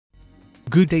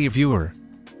Good day viewer.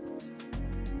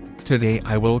 Today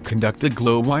I will conduct the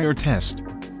Glow-wire test.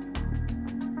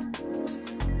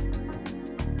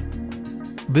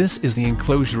 This is the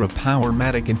enclosure of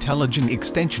Powermatic Intelligent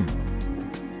Extension.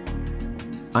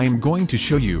 I am going to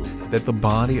show you that the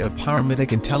body of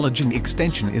Powermatic Intelligent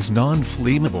Extension is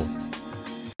non-flammable.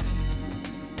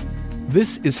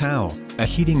 This is how a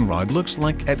heating rod looks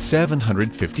like at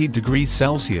 750 degrees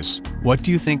Celsius. What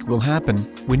do you think will happen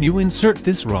when you insert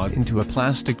this rod into a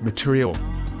plastic material?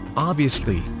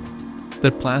 Obviously,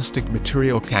 the plastic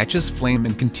material catches flame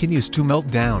and continues to melt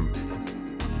down.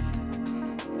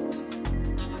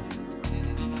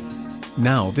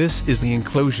 Now this is the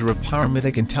enclosure of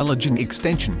Powermatic Intelligent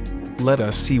Extension. Let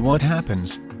us see what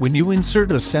happens when you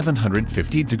insert a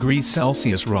 750 degrees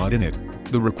Celsius rod in it.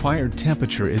 The required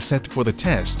temperature is set for the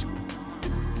test.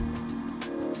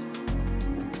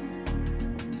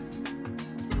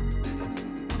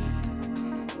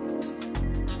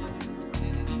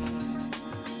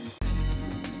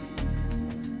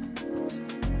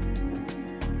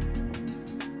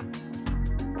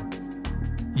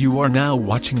 You are now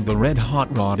watching the red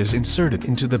hot rod is inserted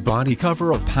into the body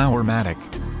cover of Powermatic.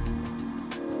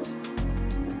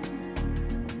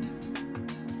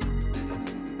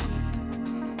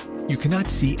 You cannot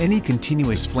see any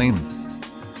continuous flame.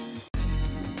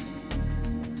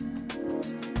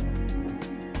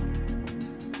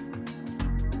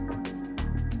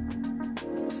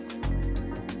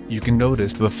 You can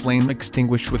notice the flame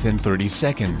extinguish within 30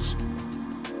 seconds.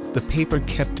 The paper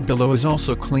kept below is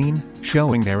also clean,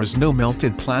 showing there is no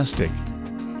melted plastic.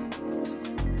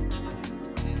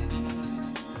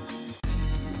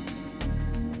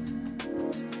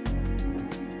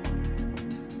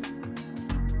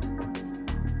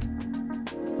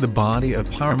 The body of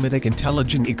Powermatic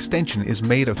Intelligent Extension is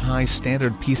made of high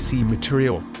standard PC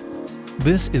material.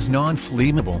 This is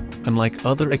non-flammable, unlike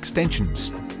other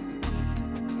extensions.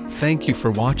 Thank you for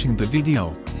watching the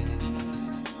video.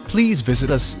 Please visit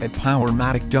us at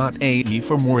Powermatic.ae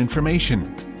for more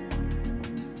information.